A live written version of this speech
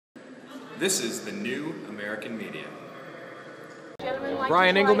This is the new American media.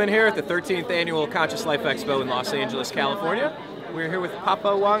 Brian Engelman here at the 13th Annual Conscious Life Expo in Los Angeles, California. We're here with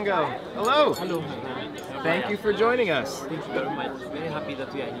Papa Wango. Hello. Hello. Thank you for joining us. Thank you very much. Very happy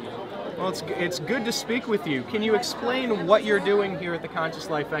that we are here. Well, it's good to speak with you. Can you explain what you're doing here at the Conscious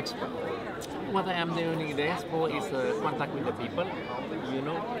Life Expo? What I am doing in the Expo is contact with the people,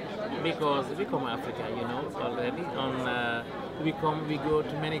 because we come Africa, already. We go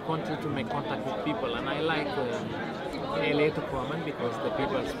to many countries to make contact with people, and I like LA to come because the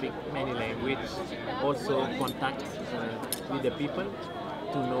people speak many languages. Also contact with the people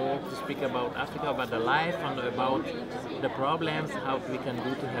to speak about Africa, about the life, and about the problems, how we can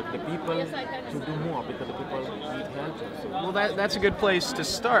do to help the people to do more, because the people need help also. Well, that's a good place to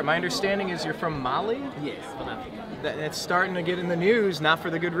start. My understanding is you're from Mali? Yes, from Africa. It's starting to get in the news, not for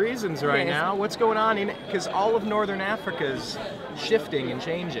the good reasons right now. What's going on? Because all of Northern Africa is shifting and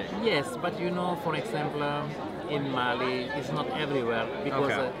changing. Yes, but for example, in Mali, it's not everywhere,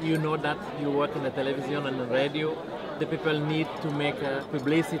 because you know that you work in the television and the radio. The people need to make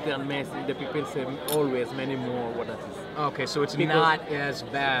publicity and message. The people say always many more what that is. Okay, so it's not as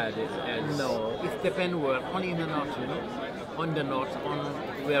bad as... No, it depends where. Only in the north, on the north, on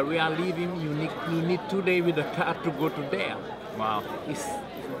where we are living, you need 2 days with a car to go to there. Wow. It's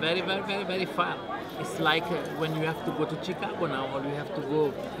very, very, very, very far. It's like when you have to go to Chicago now, or you have to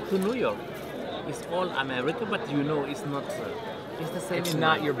go to New York. It's all America, but it's not. It's the same. It's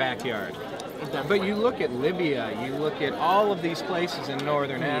not your backyard. But you look at Libya, you look at all of these places in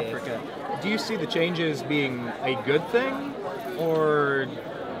Northern Africa. Do you see the changes being a good thing, or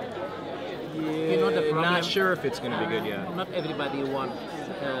the problem, not sure if it's going to be good yet? Not everybody wants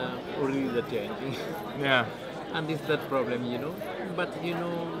really the change. Yeah. And it's that problem, But you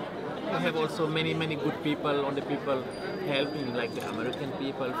have also many good people, on the people helping, like the American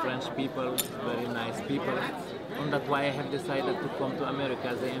people, French people, very nice people. And that's why I have decided to come to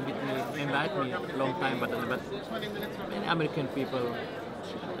America. They invite me a long time, but many American people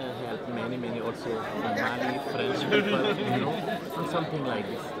help, many also Mali, French people, and something like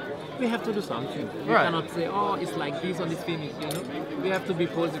this. We have to do something. We cannot say, oh, it's like this or it's finished, We have to be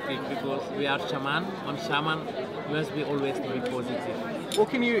positive, because we are shaman. On shaman, we must be always to be positive. Well,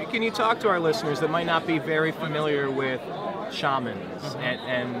 can you talk to our listeners that might not be very familiar with shamans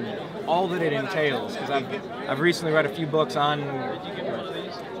and all that it entails? Because I've recently read a few books on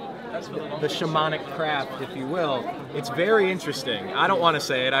the shamanic craft, if you will. It's very interesting. I don't want to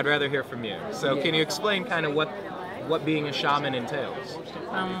say it. I'd rather hear from you. So can you explain kind of what being a shaman entails?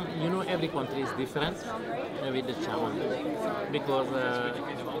 Every country is different with the shaman, because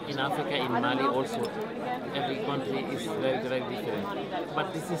in Africa, in Mali also, every country is very, very different.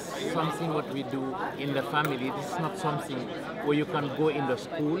 But this is something what we do in the family. This is not something where you can go in the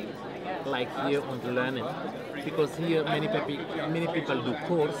school like here and learn it. Because here many people do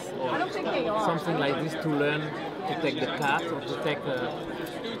course or something like this to learn to take the class or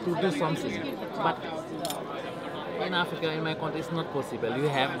to do something. But in Africa, in my country, it's not possible. You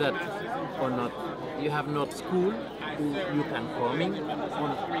have that or not. You have not school. You can come in.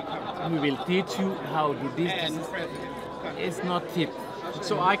 We will teach you how to do this. It's not it.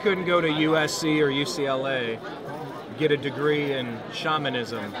 So I couldn't go to USC or UCLA, get a degree in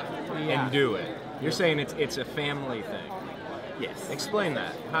shamanism, and do it. You're saying it's a family thing. Yes. Explain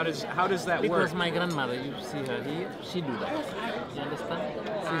that. How does that work? Because my grandmother, you see her here, she do that. You understand?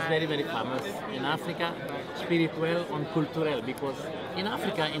 She's very, very famous in Africa, spiritual and cultural. Because in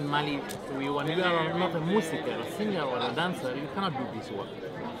Africa, in Mali, when you are not a musiker, a singer or a dancer, you cannot do this work.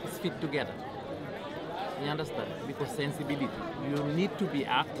 It's fit together. You understand? Because sensibility. You need to be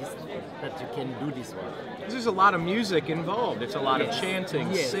artist that you can do this work. There's a lot of music involved. It's a lot of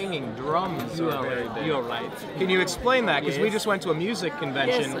chanting, singing, drums. You are very big. You're right. Can you explain that? Because we just went to a music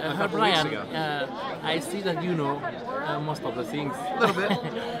convention a couple weeks ago. I see that you know most of the things. A little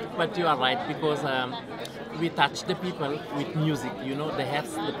bit. But you are right, because we touch the people with music. They help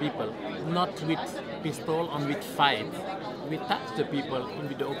the people, not with pistol and with fight. We touch the people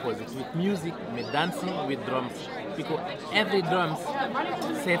with the opposite, with music, with dancing, with drums. Because every drum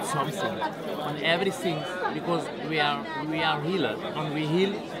says something on everything, because we are healers and we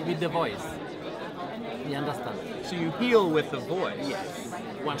heal with the voice. You understand? So you heal with the voice? Yes.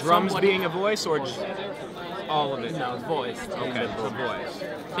 Drums being a voice, or just all of it? No, voice. Okay, the voice.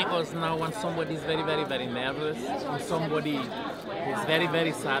 Because now when somebody is very, very, very nervous, when somebody is very,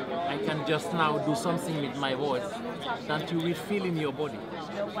 very sad, I can just now do something with my voice that you will feel in your body.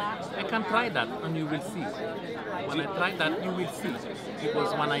 I can try that and you will see. When I try that, you will see.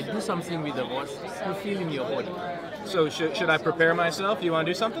 Because when I do something with the voice, you feel in your body. So should I prepare myself? Do you want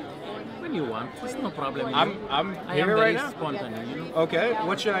to do something? When you want, it's no problem. You I'm know. I here am right very now. spontaneous, you know. Okay,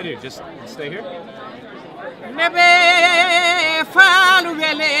 what should I do? Just stay here? Nebe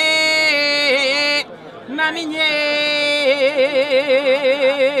faluwele naninye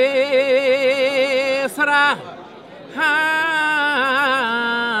sara ha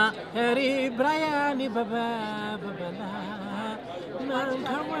eri Brian baba babala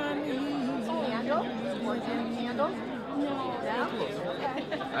nankamani.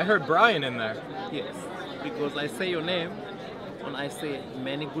 I heard Brian in there. Yes, because I say your name and I say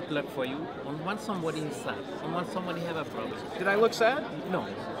many good luck for you. And when somebody is sad, and when somebody have a problem, Did I look sad? no,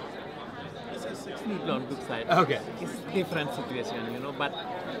 it's not on good side. Okay. It's different situation, you know, but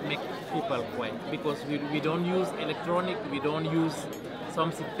make people quiet because we don't use electronic, we don't use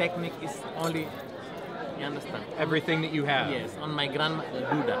something technique. It's only, you understand? Everything that you have. Yes, on my grandma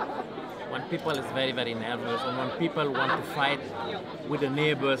do that. When people is very, very nervous, or when people want to fight with the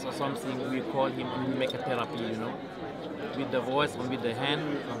neighbors or something, we call him and we make a therapy, you know, with the voice and with the hand.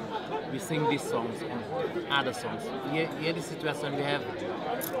 We sing these songs and other songs. Here the situation we have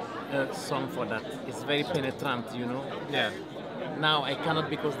a song for that. It's very penetrant, you know. Yeah. Now I cannot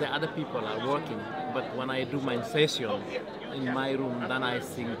because the other people are working, but when I do my session in my room, then I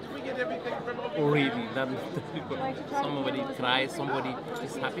sing already. Then somebody cries, somebody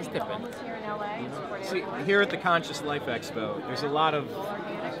is happy stepping. You know? See, here at the Conscious Life Expo, there's a lot of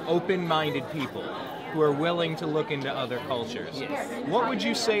open-minded people who are willing to look into other cultures. Yes. What would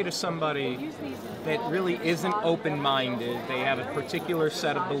you say to somebody that really isn't open-minded? They have a particular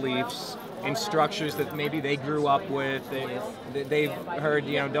set of beliefs and structures that maybe they grew up with. They've heard,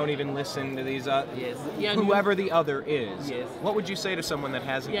 you know, don't even listen to these, Yes. Yeah, whoever the other is. Yes. What would you say to someone that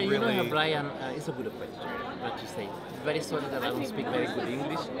hasn't Yeah, you really... know, Brian, it's a good question. What you say. Very sorry that I don't speak very good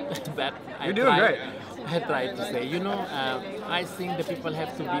English, but You're doing great. I try to say, you know, I think the people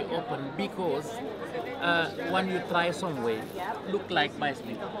have to be open because when you try some way, look like my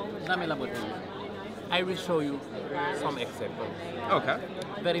sleep. I will show you some examples. Okay.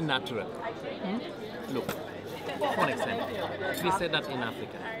 Very natural. Look, for example, we say that in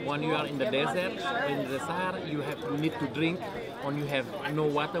Africa, when you are in the desert, in the Sahara, you need to drink. When you have no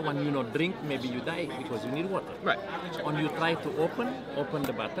water, when you not drink, maybe you die because you need water. Right. When you try to open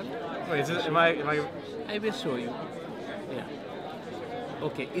the bottle. Wait, is it, am I... I will show you. Yeah.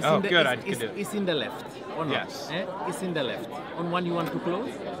 Okay. It's Oh, in the, good, I it's, can do it. it's in the left. Or not? Yes. It's in the left. On one you want to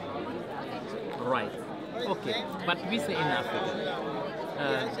close? Right. Okay. But we say in Africa,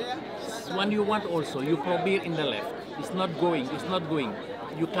 when you want also, you probably in the left. It's not going. It's not going.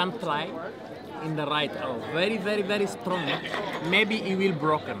 You can try in the right. Oh, very, very, very strong. Maybe it will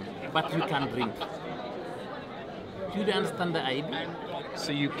broken, but you can drink. Do you understand the idea?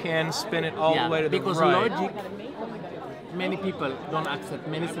 So you can spin it all the way to the because right. logic, many people don't accept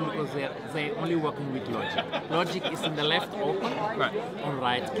medicine because they only working with logic. Logic is in the left open, Right. on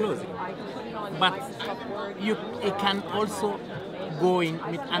right closing. But it can also go in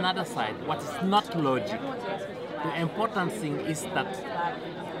with another side, what is not logic. The important thing is that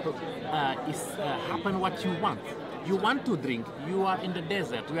happen what you want. You want to drink, you are in the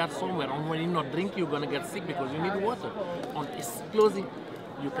desert, you are somewhere, and when you not drink, you're gonna get sick because you need water. On it's closing,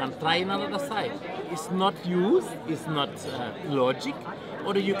 you can try another side. It's not used, it's not logic,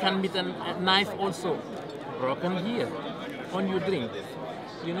 or you can with a knife also broken here when you drink.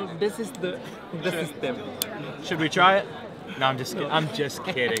 You know, this is the system. Should we try it? No, I'm just kidding. I'm just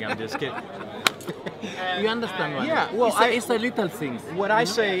kidding. I'm just kidding. You understand what? Yeah, well, it's a little thing. What I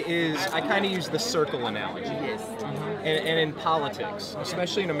say is I kind of use the circle analogy. Yes. And in politics,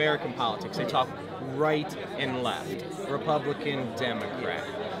 especially in American politics, they talk right and left, Republican, Democrat.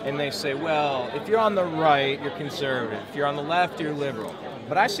 And they say, well, if you're on the right, you're conservative. If you're on the left, you're liberal.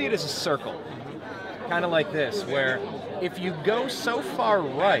 But I see it as a circle, kind of like this, where if you go so far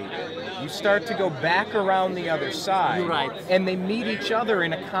right, you start to go back around the other side. You're right. And they meet each other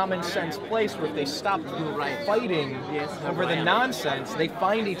in a common sense place where if they stop fighting over the nonsense, they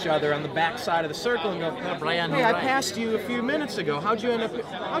find each other on the back side of the circle and go, Brian, hey, you're I right. passed you a few minutes ago. How'd you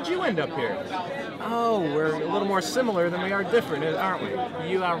end up here? Oh, we're a little more similar than we are different, aren't we?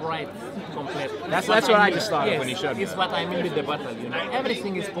 You are right, completely. That's what I just thought of when you showed me. It's what I mean with the battle, you know.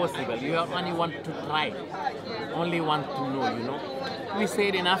 Everything is possible. You only want to try, only want to know, you know. We say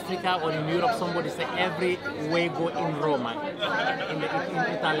it in Africa or in Europe, somebody say every way go in Roma, in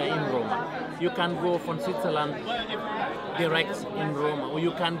Italy in Roma. You can go from Switzerland direct in Roma, or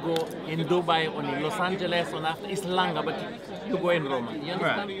you can go in Dubai or in Los Angeles, or after it's longer, but you go in Roma. You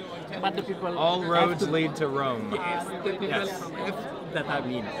understand? Right. But the people All roads lead to Rome. Yes, the people Yes. that I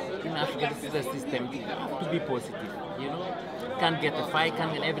mean, in Africa, this is the system to be positive, you know. can't get a fight,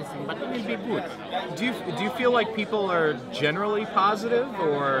 can't get everything, but it will be good. Do you feel like people are generally positive,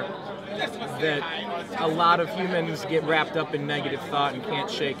 or that a lot of humans get wrapped up in negative thought and can't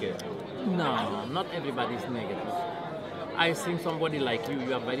shake it? No, not everybody is negative. I think somebody like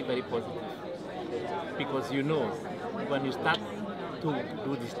you are very, very positive. Because you know, when you start to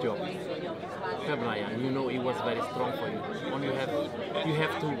do this job, Brian, you know it was very strong for you. When you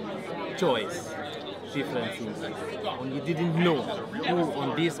have to choice different things. When you didn't know who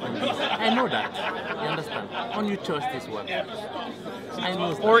on this. I know that. You understand? When you chose this one. I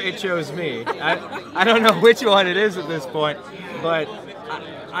know that. Or it chose me. I don't know which one it is at this point, but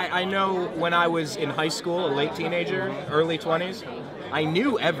I know when I was in high school, a late teenager, early 20s, I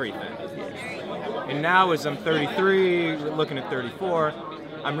knew everything. And now as I'm 33, looking at 34,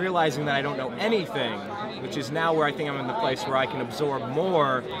 I'm realizing that I don't know anything, which is now where I think I'm in the place where I can absorb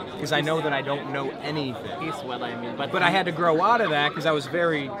more, because I know that I don't know anything. Is what I mean. But I had to grow out of that because I was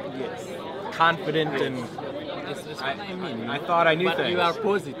very confident and It's what I mean. I thought I knew but things. You are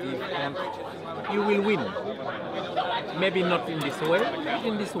positive and you will win. Maybe not in this way,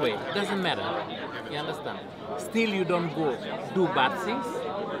 in this way. Doesn't matter. You understand? Still you don't go do bad things.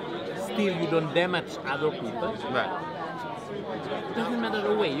 Still you don't damage other people. Right. Doesn't matter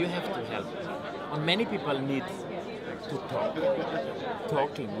the way, you have to help. And many people need to talk.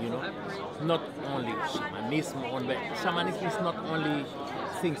 Talking, you know. Not only shamanism, shamanism is not only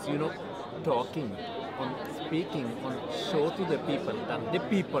things, you know, talking, on speaking, on show to the people that the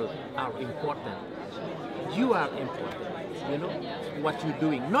people are important. You are important, you know, what you're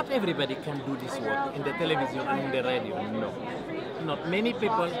doing. Not everybody can do this work in the television and in the radio, no. Not many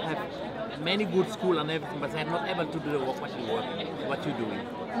people have many good school and everything, but they're not able to do the work what you're doing.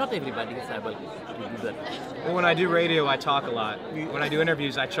 Not everybody is able to do that. Well, when I do radio, I talk a lot. When I do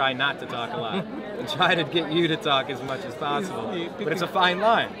interviews, I try not to talk a lot and try to get you to talk as much as possible. But it's a fine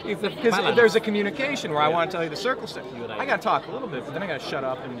line. Because there's a communication where I want to tell you the circle stuff. I got to talk a little bit, but then I got to shut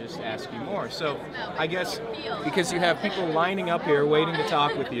up and just ask you more. So I guess because you have people lining up here waiting to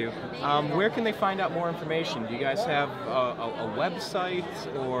talk with you, where can they find out more information? Do you guys have a website,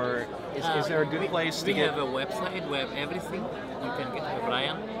 or is there a good place to get? We have a website, we have everything. You can get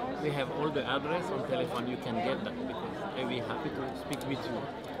Brian. We have all the address on telephone. You can get that because I'll be happy to speak with you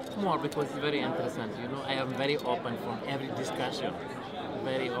more because it's very interesting. You know, I am very open from every discussion.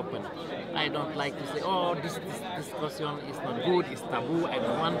 Very open. I don't like to say, oh, this discussion is not good, it's taboo, I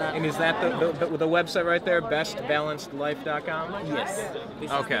don't want that. And is that the website right there, bestbalancedlife.com? Yes.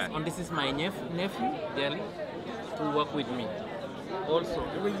 Okay. This is my nephew, Delhi, who work with me. Also,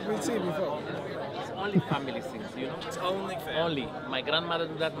 we'll see before. It's only family things, you know. It's only family. Only. My grandmother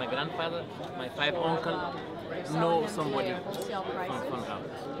do that, my grandfather, my 5 uncle know somebody from house.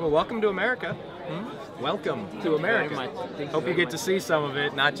 Well, welcome to America. Welcome to America. Very much. Thank Hope you very get to see some of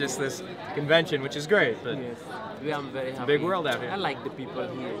it, not just this convention, which is great. But yes, we are very happy. big world out here. I like the people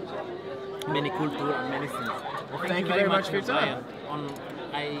here. Many culture and many things. Well, thank you very much for your time.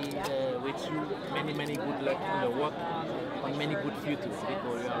 I wish you many good luck in the work and many good futures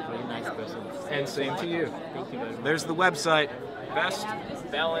because you are a very nice person. And same to you. Thank you very much. There's the website,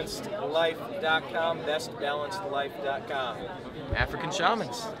 bestbalancedlife.com, bestbalancedlife.com. African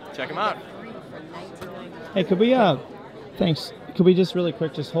shamans. Check them out. Hey, could we, thanks. Could we just really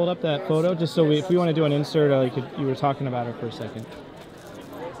quick just hold up that photo just so if we want to do an insert, you were talking about her for a second.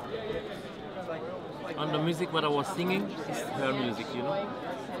 On the music what I was singing is her music, you know.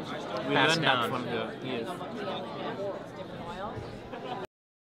 We Passed learned that down. from her, yes.